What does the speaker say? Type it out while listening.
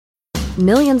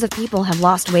Millions of people have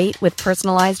lost weight with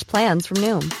personalized plans from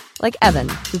Noom. Like Evan,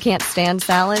 who can't stand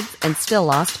salads and still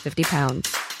lost 50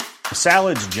 pounds.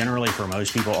 Salads generally for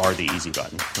most people are the easy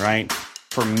button, right?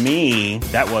 For me,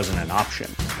 that wasn't an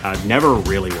option. I never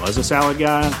really was a salad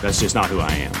guy. That's just not who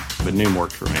I am. But Noom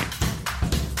worked for me.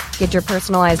 Get your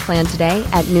personalized plan today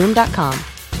at Noom.com.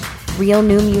 Real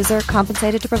Noom user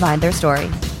compensated to provide their story.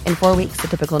 In 4 weeks, the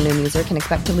typical Noom user can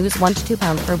expect to lose 1 to 2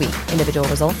 pounds per week. Individual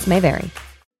results may vary.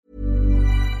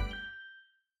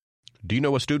 Do you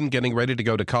know a student getting ready to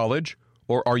go to college?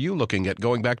 Or are you looking at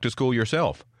going back to school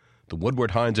yourself? The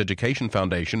Woodward Hines Education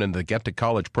Foundation and the Get to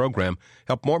College program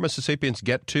help more Mississippians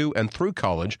get to and through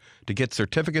college to get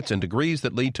certificates and degrees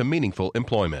that lead to meaningful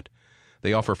employment.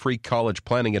 They offer free college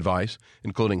planning advice,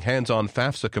 including hands-on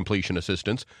FAFSA completion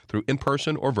assistance through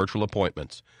in-person or virtual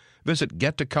appointments. Visit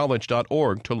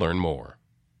gettocollege.org to learn more.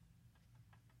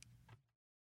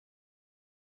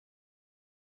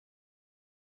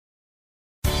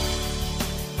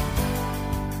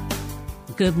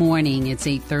 Good morning. It's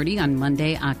 8:30 on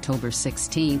Monday, October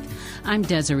 16th. I'm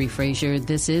Desiree Frazier.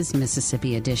 This is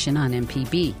Mississippi Edition on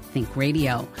MPB Think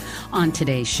Radio. On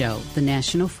today's show, the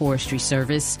National Forestry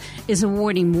Service is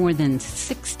awarding more than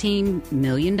 $16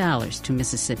 million to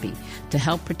Mississippi to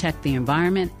help protect the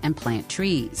environment and plant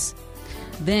trees.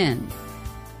 Then,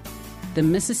 the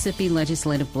Mississippi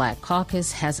Legislative Black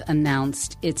Caucus has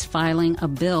announced it's filing a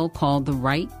bill called the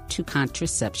Right to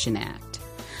Contraception Act.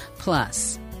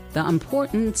 Plus, the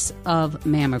importance of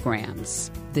mammograms.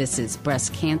 This is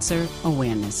Breast Cancer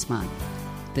Awareness Month.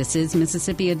 This is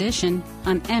Mississippi Edition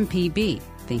on MPB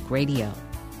Think Radio.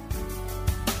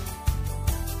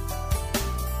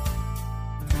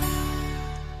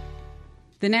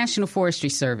 The National Forestry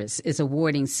Service is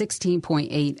awarding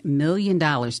 $16.8 million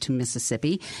to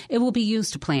Mississippi. It will be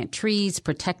used to plant trees,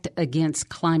 protect against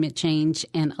climate change,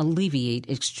 and alleviate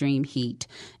extreme heat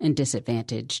in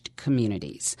disadvantaged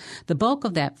communities. The bulk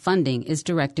of that funding is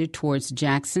directed towards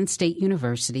Jackson State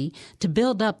University to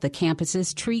build up the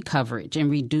campus's tree coverage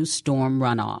and reduce storm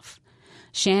runoff.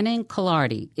 Shannon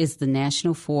Collardi is the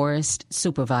National Forest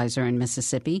Supervisor in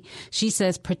Mississippi. She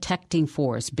says protecting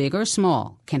forests, big or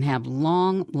small, can have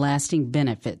long-lasting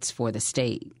benefits for the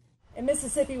state. In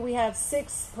Mississippi, we have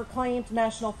 6 proclaimed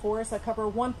national forests that cover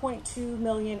 1.2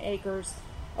 million acres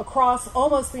across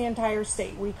almost the entire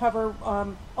state. We cover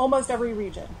almost every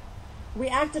region. We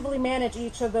actively manage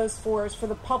each of those forests for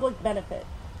the public benefit.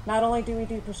 Not only do we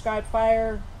do prescribed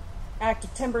fire,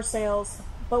 active timber sales,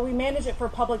 but we manage it for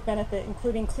public benefit,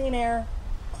 including clean air,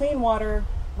 clean water,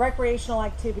 recreational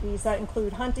activities that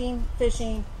include hunting,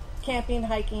 fishing, camping,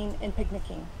 hiking, and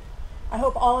picnicking. I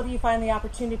hope all of you find the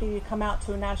opportunity to come out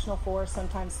to a national forest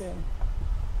sometime soon.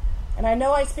 And I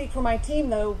know I speak for my team,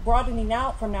 though, broadening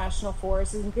out from national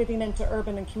forests and getting into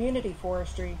urban and community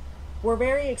forestry. We're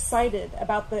very excited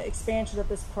about the expansion of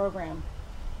this program.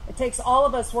 It takes all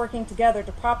of us working together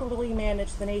to properly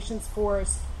manage the nation's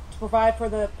forests to provide for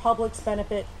the public's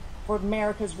benefit for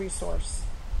America's resource.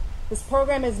 This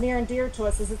program is near and dear to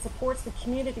us as it supports the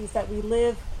communities that we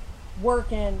live,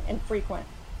 work in, and frequent.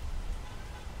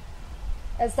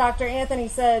 As Dr. Anthony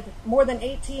said, more than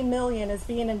 $18 million is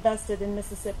being invested in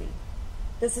Mississippi.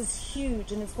 This is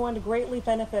huge, and it's going to greatly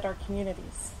benefit our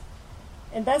communities.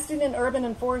 Investing in urban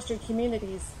and forestry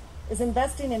communities is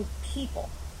investing in people.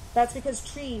 That's because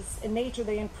trees and nature,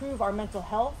 they improve our mental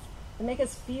health and make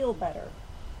us feel better.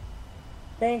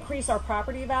 They increase our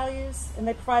property values, and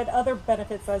they provide other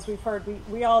benefits, as we've heard.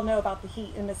 We all know about the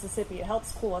heat in Mississippi. It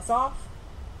helps cool us off,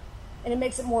 and it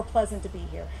makes it more pleasant to be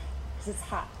here because it's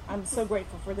hot. I'm so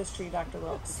grateful for this tree, Dr.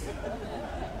 Wilkes.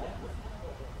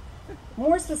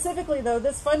 More specifically, though,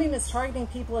 this funding is targeting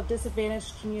people of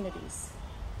disadvantaged communities,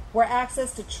 where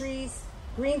access to trees,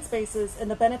 green spaces,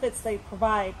 and the benefits they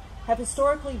provide have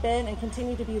historically been and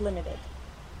continue to be limited.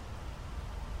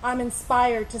 I'm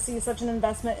inspired to see such an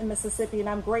investment in Mississippi, and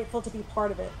I'm grateful to be part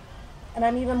of it. And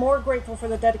I'm even more grateful for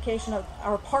the dedication of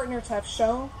our partners have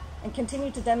shown and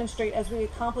continue to demonstrate as we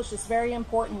accomplish this very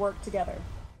important work together.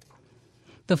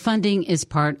 The funding is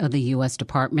part of the U.S.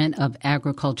 Department of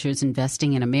Agriculture's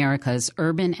Investing in America's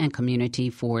Urban and Community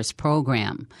Forest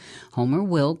Program. Homer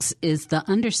Wilkes is the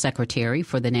Undersecretary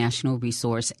for the National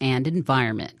Resource and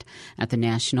Environment at the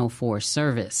National Forest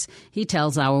Service. He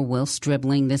tells our Will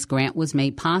Stribling this grant was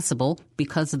made possible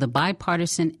because of the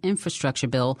bipartisan infrastructure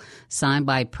bill signed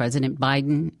by President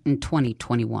Biden in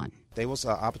 2021. There was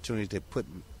an opportunity to put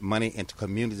money into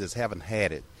communities that haven't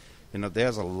had it.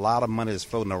 there's a lot of money that's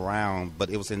floating around, but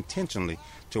it was intentionally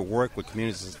to work with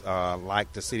communities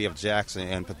like the city of Jackson,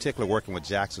 and particularly working with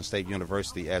Jackson State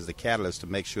University as the catalyst to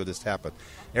make sure this happened.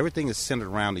 Everything is centered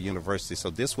around the university, so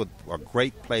this was a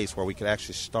great place where we could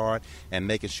actually start and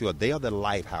making sure they are the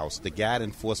lighthouse, the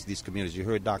guiding force of these communities. You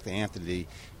heard Dr. Anthony, the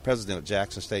president of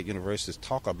Jackson State University,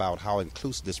 talk about how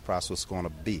inclusive this process is going to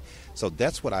be. So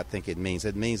that's what I think it means.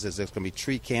 It means that there's going to be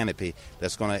tree canopy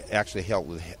that's going to actually help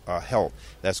with health,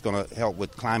 that's going to help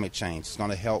with climate change, it's going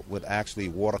to help with actually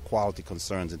water quality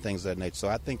concerns and things of that nature. So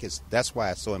I think that's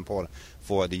why it's so important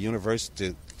for the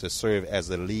university to serve as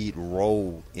the lead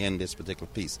role in this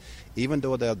particular piece. Even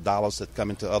though there are dollars that come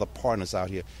into other partners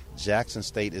out here, Jackson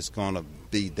State is going to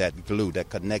be that glue, that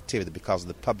connectivity, because of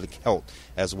the public health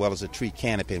as well as the tree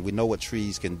canopy. And we know what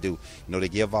trees can do. They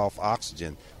give off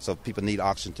oxygen, so people need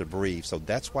oxygen to breathe. So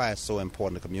that's why it's so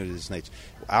important to communities of this nature.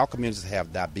 Our communities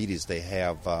have diabetes, they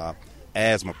have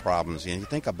asthma problems. And you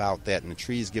think about that, and the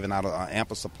trees giving out an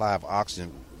ample supply of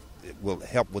oxygen, it will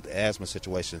help with the asthma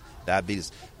situation,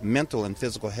 diabetes, mental and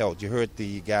physical health. You heard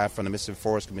the guy from the Mississippi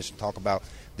Forest Commission talk about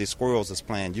the squirrels that's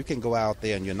playing. You can go out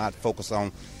there and you're not focused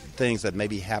on things that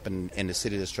maybe happen in the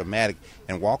city that's traumatic,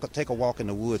 and take a walk in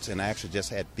the woods and actually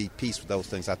just be peace with those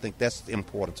things. I think that's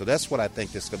important. So that's what I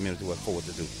think this community will forward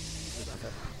to do.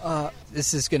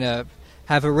 This is going to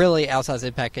have a really outsized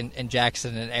impact in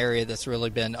Jackson, an area that's really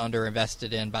been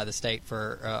underinvested in by the state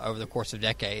for over the course of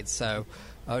decades. So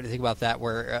what do you think about that,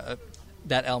 where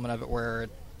that element of it, where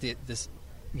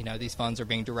these funds are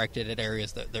being directed at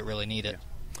areas that really need it?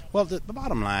 Well, the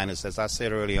bottom line is, as I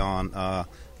said early on,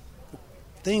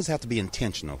 things have to be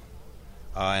intentional.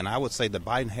 And I would say the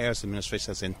Biden-Harris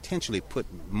administration has intentionally put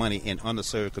money in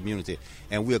underserved community,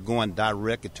 and we're going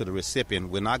directly to the recipient.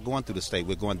 We're not going through the state.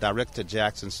 We're going direct to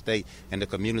Jackson State and the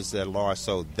communities at large,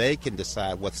 so they can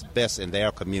decide what's best in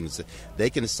their community. They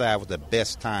can decide what's the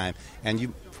best time. And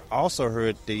you also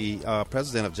heard the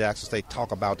president of Jackson State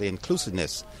talk about the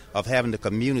inclusiveness of having the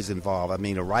communities involved. I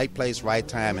mean, the right place, right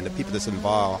time, and the people that's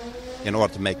involved in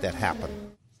order to make that happen.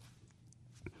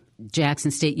 Jackson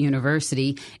State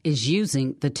University is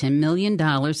using the $10 million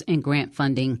in grant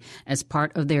funding as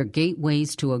part of their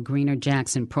Gateways to a Greener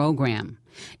Jackson program.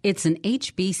 It's an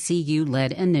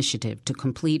HBCU-led initiative to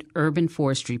complete urban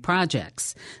forestry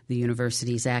projects. The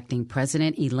university's acting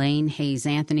president, Elaine Hayes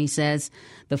Anthony, says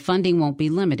the funding won't be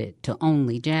limited to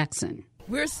only Jackson.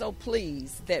 We're so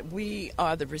pleased that we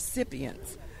are the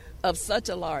recipients of such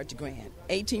a large grant,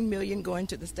 $18 million going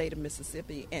to the state of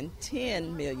Mississippi and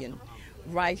 $10 million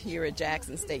right here at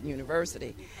Jackson State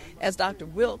University. As Dr.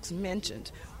 Wilkes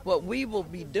mentioned, what we will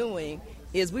be doing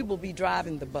is we will be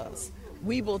driving the bus.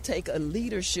 We will take a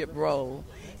leadership role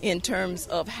in terms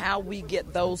of how we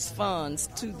get those funds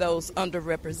to those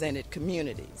underrepresented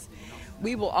communities.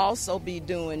 We will also be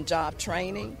doing job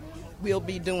training. We'll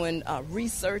be doing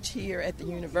research here at the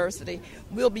university.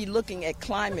 We'll be looking at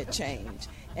climate change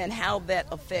and how that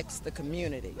affects the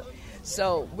community.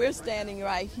 So we're standing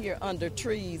right here under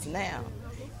trees now,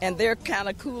 and they're kind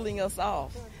of cooling us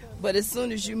off. But as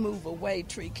soon as you move away,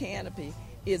 tree canopy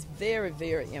is very,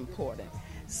 very important.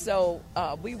 So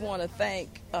we want to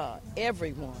thank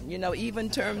everyone. Even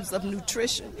in terms of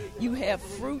nutrition, you have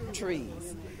fruit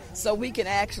trees, so we can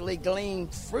actually glean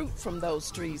fruit from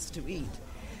those trees to eat.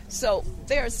 So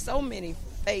there are so many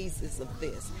phases of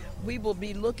this. We will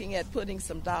be looking at putting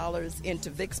some dollars into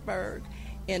Vicksburg,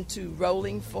 into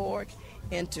Rolling Fork,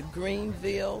 into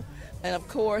Greenville, and of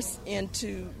course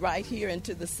right here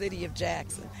into the city of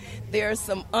Jackson. There are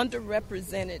some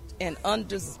underrepresented and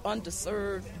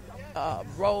underserved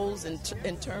roles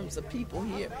in terms of people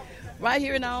here, right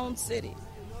here in our own city.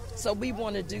 So we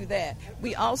want to do that.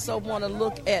 We also want to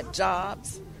look at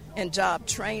jobs and job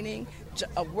training,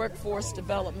 workforce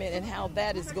development, and how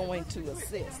that is going to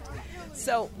assist.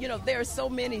 So, there are so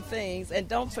many things, and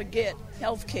don't forget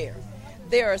health care.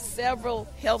 There are several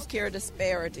healthcare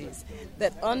disparities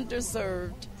that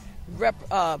underserved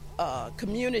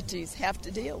communities have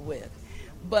to deal with.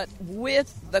 But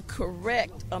with the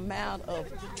correct amount of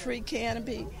tree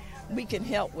canopy, we can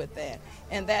help with that.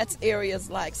 And that's areas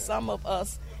like some of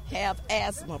us have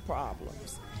asthma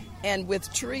problems. And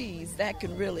with trees, that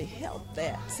can really help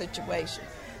that situation.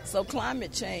 So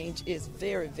climate change is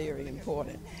very, very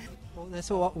important.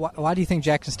 So why do you think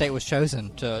Jackson State was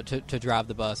chosen to drive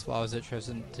the bus? Why was it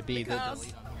chosen to be the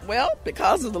lead? Well,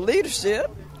 because of the leadership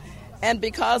and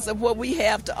because of what we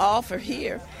have to offer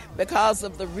here, because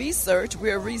of the research.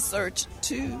 We're a Research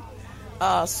 2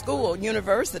 school,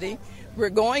 university.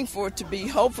 We're going for it to be,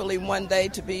 hopefully one day,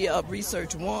 to be a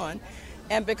Research 1.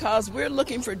 and because we're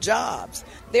looking for jobs.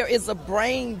 There is a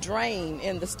brain drain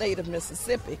in the state of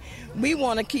Mississippi. We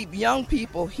want to keep young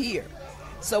people here.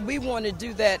 So we want to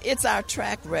do that. It's our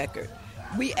track record.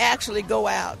 We actually go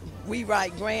out, we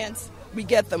write grants, we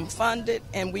get them funded,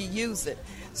 and we use it.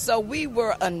 So we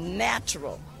were a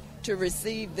natural to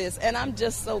receive this, and I'm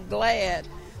just so glad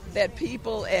that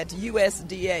people at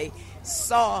USDA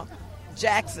saw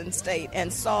Jackson State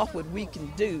and saw what we can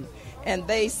do, and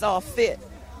they saw fit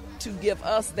to give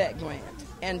us that grant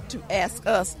and to ask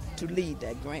us to lead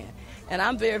that grant. And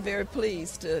I'm very, very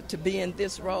pleased to be in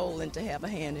this role and to have a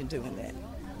hand in doing that.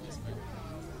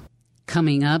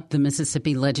 Coming up, the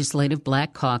Mississippi Legislative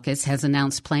Black Caucus has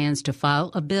announced plans to file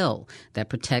a bill that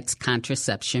protects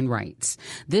contraception rights.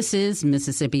 This is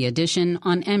Mississippi Edition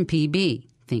on MPB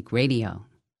Think Radio.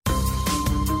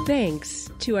 Thanks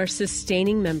to our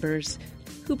sustaining members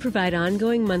who provide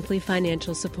ongoing monthly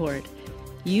financial support.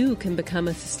 You can become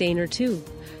a sustainer too.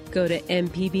 Go to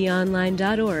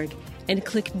mpbonline.org and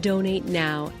click Donate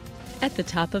Now at the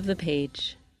top of the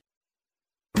page.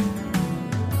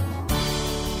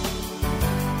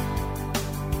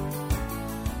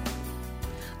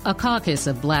 A caucus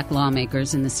of black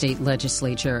lawmakers in the state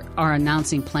legislature are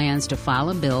announcing plans to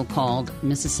file a bill called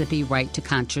Mississippi Right to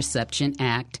Contraception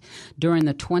Act during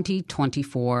the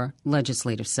 2024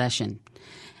 legislative session.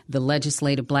 The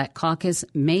Legislative Black Caucus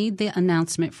made the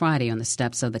announcement Friday on the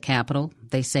steps of the Capitol.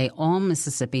 They say all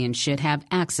Mississippians should have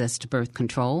access to birth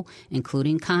control,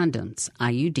 including condoms,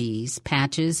 IUDs,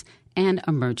 patches, and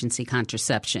emergency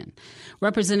contraception.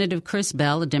 Representative Chris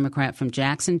Bell, a Democrat from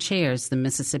Jackson, chairs the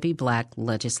Mississippi Black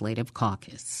Legislative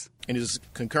Caucus. In his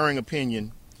concurring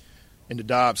opinion in the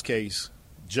Dobbs case,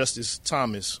 Justice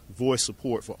Thomas voiced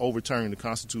support for overturning the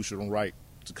constitutional right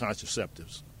to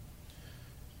contraceptives,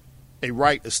 a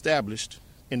right established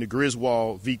in the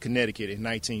Griswold v. Connecticut in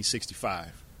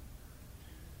 1965.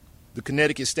 The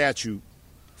Connecticut statute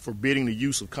forbidding the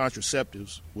use of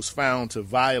contraceptives was found to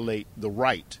violate the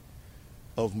right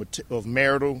of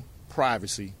marital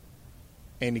privacy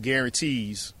and the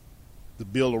guarantees the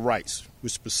Bill of Rights,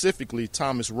 which specifically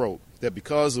Thomas wrote that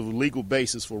because of the legal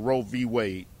basis for Roe v.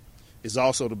 Wade is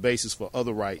also the basis for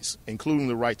other rights, including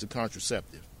the right to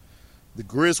contraceptive. The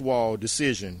Griswold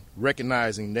decision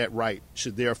recognizing that right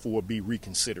should therefore be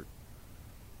reconsidered.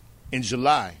 In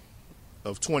July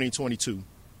of 2022,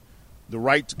 the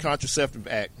Right to Contraceptive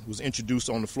Act was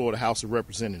introduced on the floor of the House of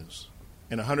Representatives,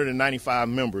 and 195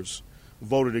 members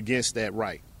voted against that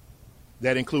right.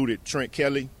 That included Trent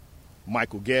Kelly,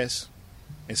 Michael Guest,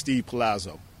 and Steve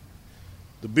Palazzo.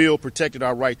 The bill protected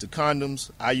our right to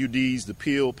condoms, IUDs, the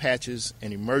pill, patches,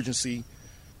 and emergency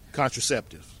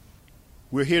contraceptives.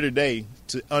 We're here today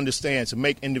to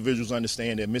make individuals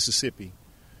understand that Mississippi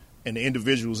and the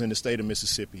individuals in the state of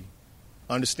Mississippi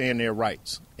understand their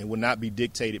rights and will not be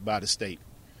dictated by the state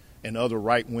and other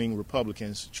right-wing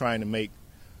Republicans trying to make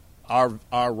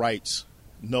our rights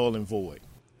null and void.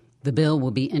 The bill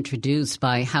will be introduced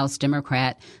by House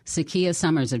Democrat Sakia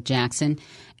Summers of Jackson,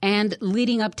 and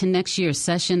leading up to next year's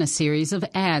session, a series of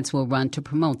ads will run to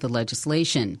promote the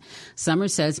legislation.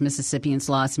 Summers says Mississippians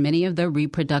lost many of their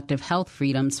reproductive health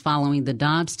freedoms following the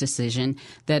Dobbs decision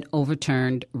that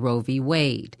overturned Roe v.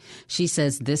 Wade. She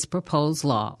says this proposed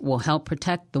law will help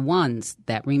protect the ones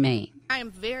that remain. I am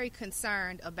very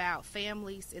concerned about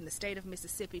families in the state of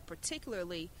Mississippi,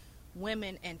 particularly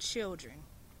women and children.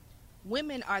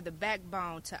 Women are the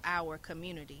backbone to our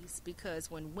communities because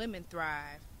when women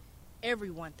thrive,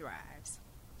 everyone thrives.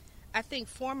 I think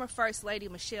former First Lady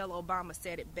Michelle Obama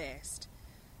said it best.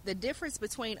 The difference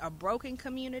between a broken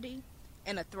community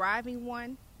and a thriving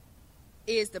one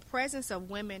is the presence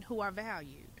of women who are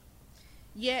valued.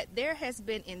 Yet there has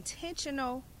been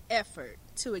intentional effort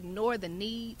to ignore the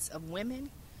needs of women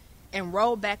and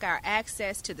roll back our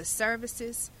access to the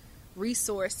services,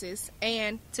 resources,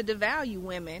 and to devalue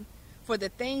women for the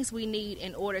things we need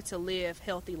in order to live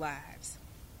healthy lives.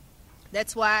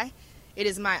 That's why it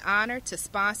is my honor to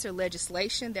sponsor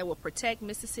legislation that will protect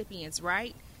Mississippians'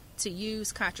 right to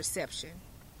use contraception.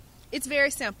 It's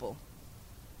very simple.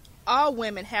 All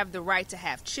women have the right to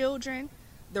have children,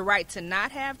 the right to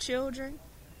not have children,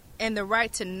 and the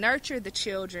right to nurture the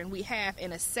children we have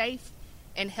in a safe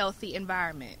and healthy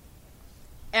environment.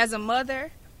 As a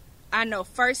mother, I know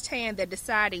firsthand that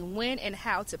deciding when and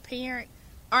how to parent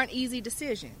aren't easy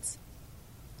decisions.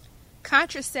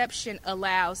 Contraception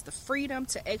allows the freedom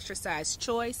to exercise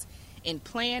choice in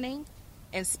planning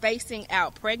and spacing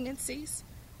out pregnancies,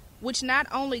 which not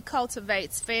only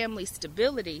cultivates family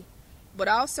stability, but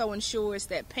also ensures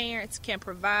that parents can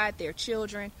provide their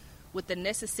children with the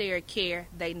necessary care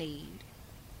they need.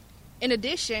 In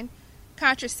addition,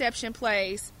 contraception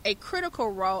plays a critical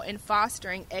role in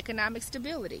fostering economic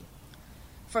stability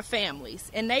for families,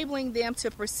 enabling them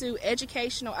to pursue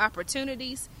educational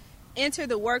opportunities, enter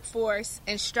the workforce,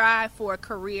 and strive for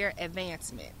career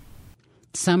advancement.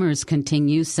 Summers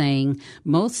continues, saying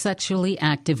most sexually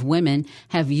active women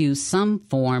have used some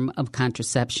form of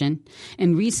contraception.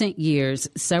 In recent years,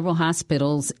 several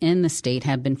hospitals in the state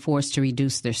have been forced to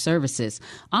reduce their services,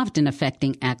 often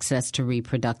affecting access to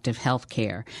reproductive health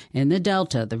care. In the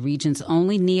Delta, the region's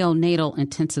only neonatal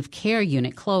intensive care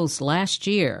unit closed last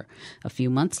year. A few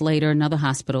months later, another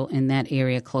hospital in that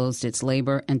area closed its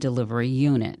labor and delivery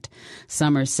unit.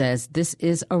 Summers says this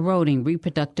is eroding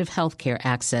reproductive health care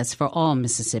access for all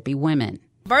Mississippi women.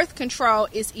 Birth control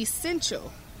is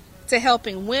essential to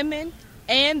helping women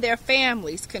and their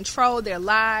families control their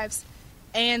lives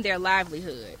and their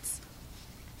livelihoods.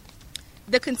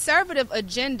 The conservative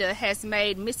agenda has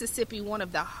made Mississippi one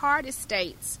of the hardest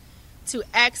states to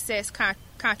access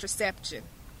contraception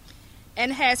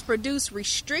and has produced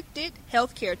restricted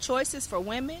health care choices for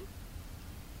women,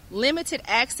 limited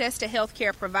access to health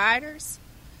care providers,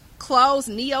 closed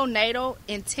neonatal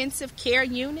intensive care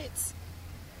units,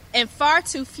 and far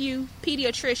too few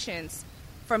pediatricians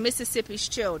for Mississippi's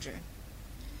children.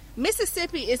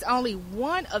 Mississippi is only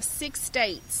one of 6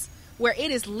 states where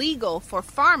it is legal for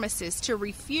pharmacists to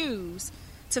refuse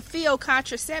to fill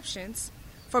contraceptions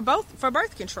for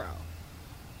birth control.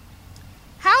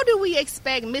 How do we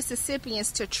expect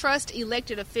Mississippians to trust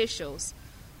elected officials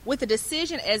with a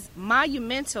decision as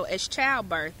monumental as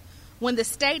childbirth when the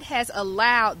state has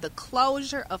allowed the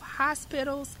closure of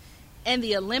hospitals and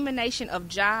the elimination of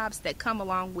jobs that come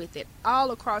along with it all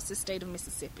across the state of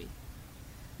Mississippi?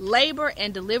 Labor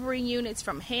and delivery units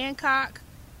from Hancock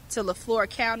to LaFleur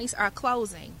counties are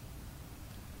closing.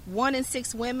 1 in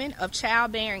 6 women of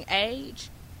childbearing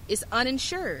age is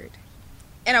uninsured.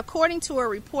 And according to a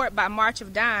report by March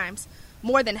of Dimes,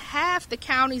 more than half the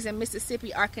counties in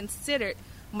Mississippi are considered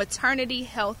maternity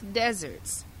health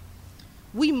deserts.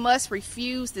 We must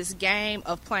refuse this game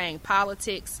of playing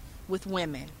politics with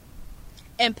women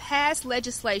and pass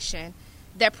legislation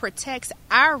that protects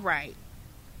our right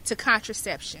to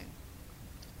contraception.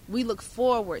 We look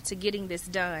forward to getting this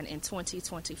done in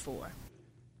 2024.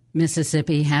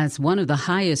 Mississippi has one of the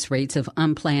highest rates of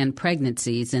unplanned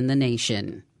pregnancies in the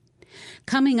nation.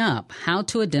 Coming up, how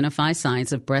to identify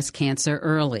signs of breast cancer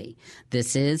early.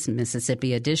 This is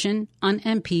Mississippi Edition on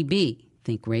MPB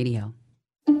Think Radio.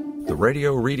 The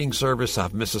Radio Reading Service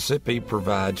of Mississippi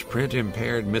provides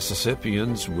print-impaired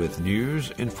Mississippians with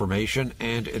news, information,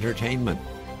 and entertainment.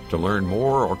 To learn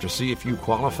more or to see if you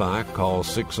qualify, call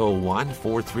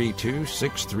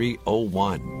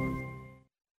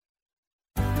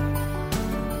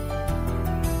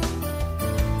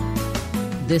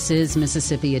 601-432-6301. This is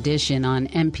Mississippi Edition on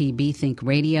MPB Think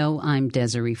Radio. I'm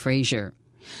Desiree Frazier.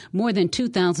 More than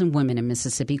 2,000 women in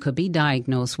Mississippi could be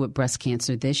diagnosed with breast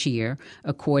cancer this year,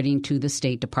 according to the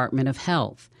State Department of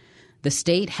Health. The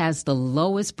state has the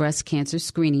lowest breast cancer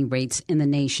screening rates in the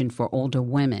nation for older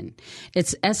women.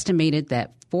 It's estimated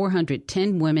that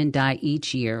 410 women die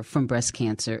each year from breast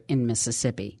cancer in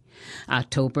Mississippi.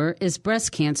 October is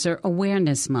Breast Cancer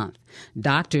Awareness Month.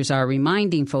 Doctors are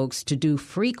reminding folks to do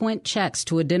frequent checks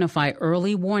to identify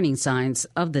early warning signs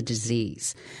of the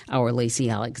disease. Our Lacey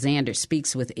Alexander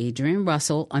speaks with Adrienne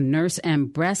Russell, a nurse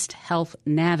and breast health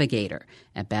navigator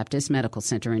at Baptist Medical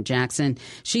Center in Jackson.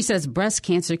 She says breast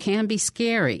cancer can be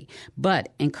scary,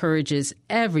 but encourages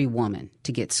every woman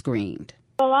to get screened.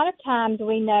 A lot of times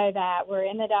we know that we're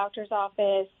in the doctor's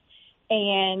office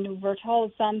and we're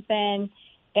told something,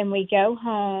 and we go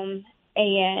home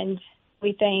and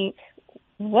we think,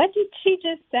 what did she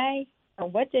just say? Or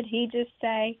what did he just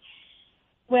say?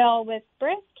 Well, with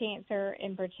breast cancer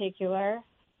in particular,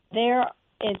 there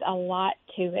is a lot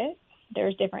to it.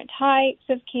 There's different types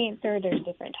of cancer. There's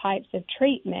different types of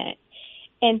treatment.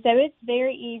 And so it's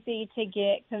very easy to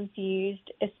get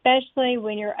confused, especially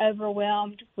when you're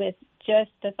overwhelmed with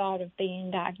just the thought of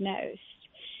being diagnosed.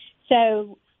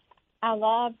 So I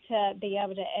love to be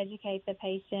able to educate the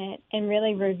patient and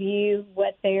really review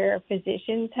what their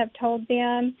physicians have told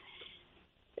them.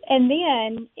 And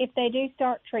then if they do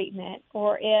start treatment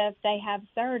or if they have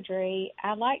surgery,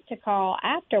 I like to call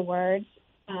afterwards.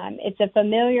 It's a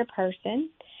familiar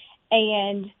person,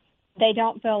 and they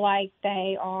don't feel like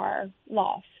they are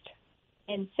lost.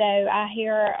 And so I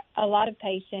hear a lot of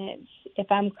patients,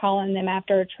 if I'm calling them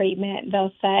after a treatment,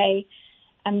 they'll say,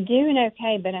 I'm doing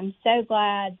okay, but I'm so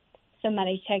glad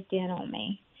somebody checked in on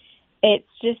me. It's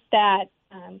just that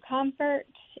comfort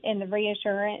and the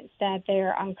reassurance that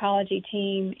their oncology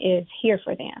team is here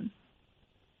for them.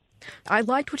 I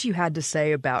liked what you had to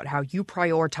say about how you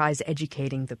prioritize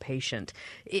educating the patient.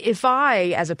 If I,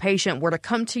 as a patient, were to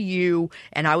come to you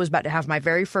and I was about to have my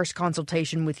very first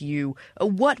consultation with you,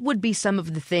 what would be some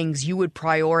of the things you would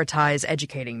prioritize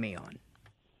educating me on?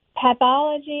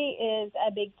 Pathology is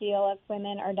a big deal if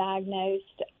women are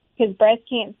diagnosed, because breast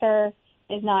cancer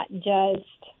is not just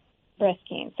breast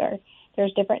cancer.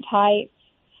 There's different types.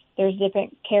 There's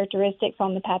different characteristics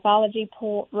on the pathology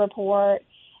report.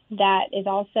 That is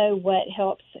also what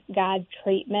helps guide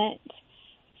treatment.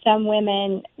 Some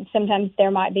women, sometimes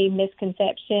there might be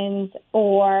misconceptions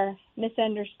or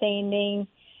misunderstanding.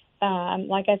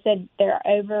 Like I said, they're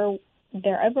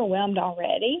overwhelmed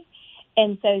already.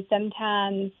 And so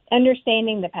sometimes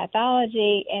understanding the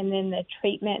pathology and then the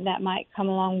treatment that might come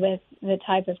along with the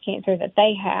type of cancer that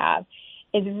they have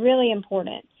is really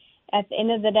important. At the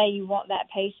end of the day, you want that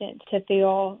patient to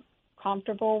feel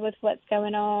comfortable with what's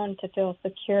going on, to feel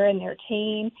secure in their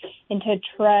team, and to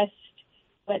trust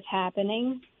what's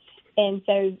happening. And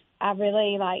so I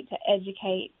really like to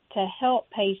educate to help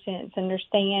patients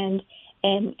understand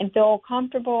and feel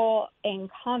comfortable and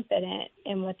confident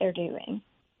in what they're doing.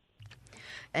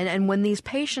 And when these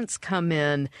patients come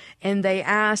in and they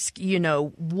ask,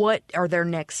 what are their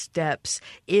next steps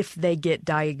if they get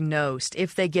diagnosed,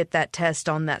 if they get that test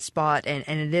on that spot and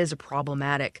it is a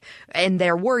problematic, and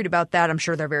they're worried about that, I'm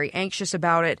sure they're very anxious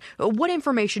about it. What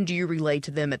information do you relay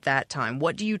to them at that time?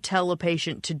 What do you tell a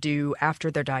patient to do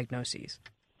after their diagnoses?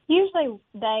 Usually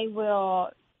they will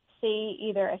see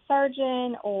either a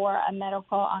surgeon or a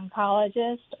medical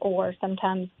oncologist or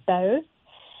sometimes both.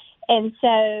 And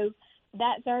so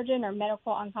that surgeon or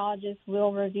medical oncologist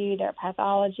will review their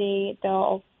pathology.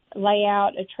 They'll lay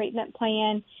out a treatment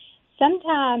plan.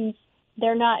 Sometimes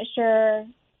they're not sure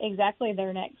exactly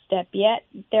their next step yet.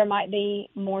 There might be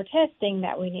more testing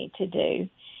that we need to do.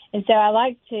 And so I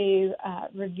like to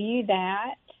review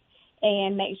that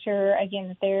and make sure, again,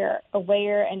 that they're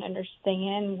aware and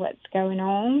understand what's going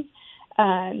on,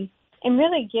 and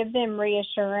really give them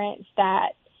reassurance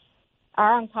that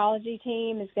our oncology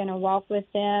team is going to walk with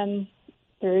them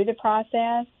through the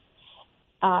process.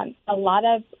 A lot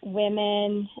of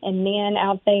women and men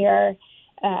out there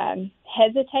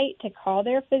hesitate to call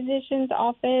their physician's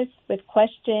office with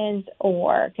questions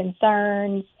or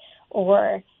concerns,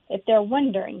 or if they're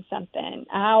wondering something.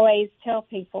 I always tell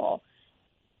people,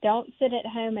 don't sit at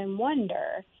home and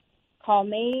wonder. Call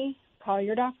me, call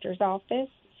your doctor's office.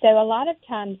 So a lot of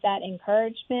times that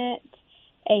encouragement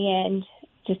and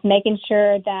just making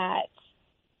sure that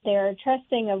they're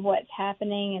trusting of what's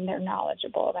happening and they're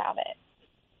knowledgeable about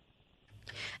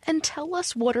it. And tell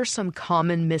us, what are some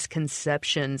common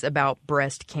misconceptions about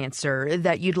breast cancer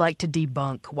that you'd like to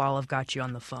debunk while I've got you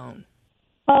on the phone?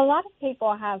 Well, a lot of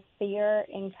people have fear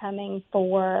in coming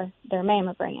for their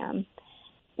mammogram.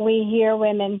 We hear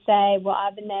women say, well,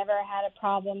 I've never had a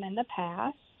problem in the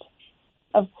past.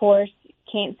 Of course,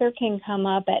 cancer can come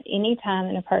up at any time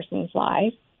in a person's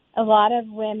life. A lot of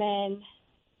women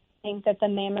think that the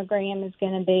mammogram is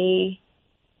going to be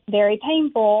very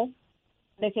painful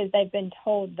because they've been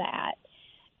told that.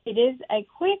 It is a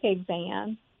quick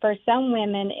exam. For some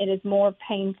women, it is more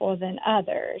painful than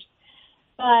others.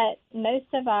 But most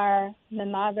of our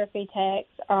mammography techs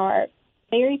are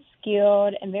very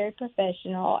skilled and very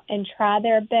professional and try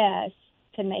their best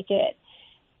to make it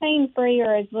pain-free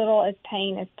or as little as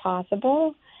pain as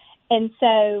possible. And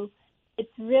so it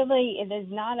is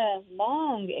not a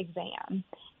long exam.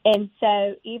 And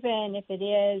so even if it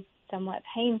is somewhat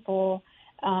painful,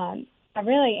 I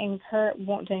really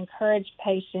want to encourage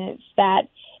patients that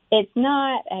it's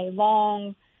not a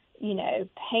long,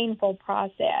 painful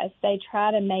process. They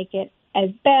try to make it as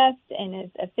best and as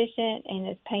efficient and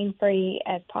as pain-free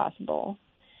as possible.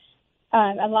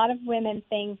 A lot of women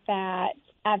think that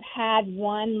I've had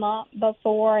one lump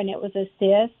before and it was a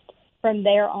cyst. From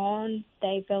there on,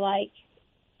 they feel like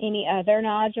any other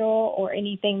nodule or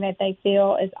anything that they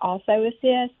feel is also a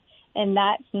cyst, and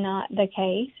that's not the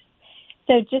case.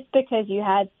 So just because you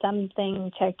had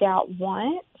something checked out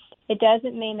once, it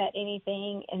doesn't mean that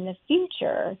anything in the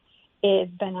future is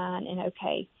benign and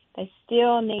okay. They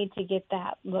still need to get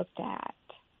that looked at.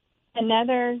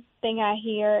 Another thing I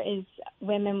hear is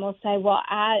women will say, well,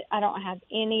 I don't have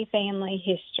any family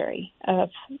history of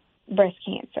breast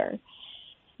cancer.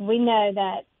 We know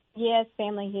that, yes,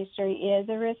 family history is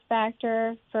a risk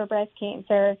factor for breast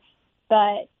cancer,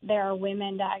 but there are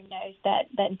women diagnosed that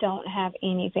don't have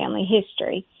any family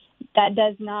history. That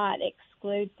does not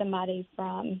exclude somebody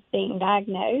from being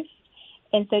diagnosed.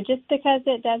 And so just because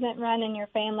it doesn't run in your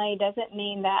family doesn't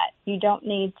mean that you don't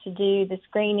need to do the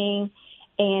screening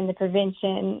and the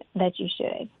prevention that you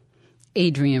should.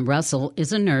 Adrienne Russell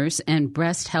is a nurse and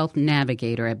breast health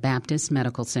navigator at Baptist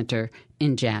Medical Center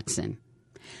in Jackson.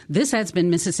 This has been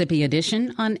Mississippi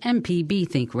Edition on MPB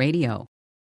Think Radio.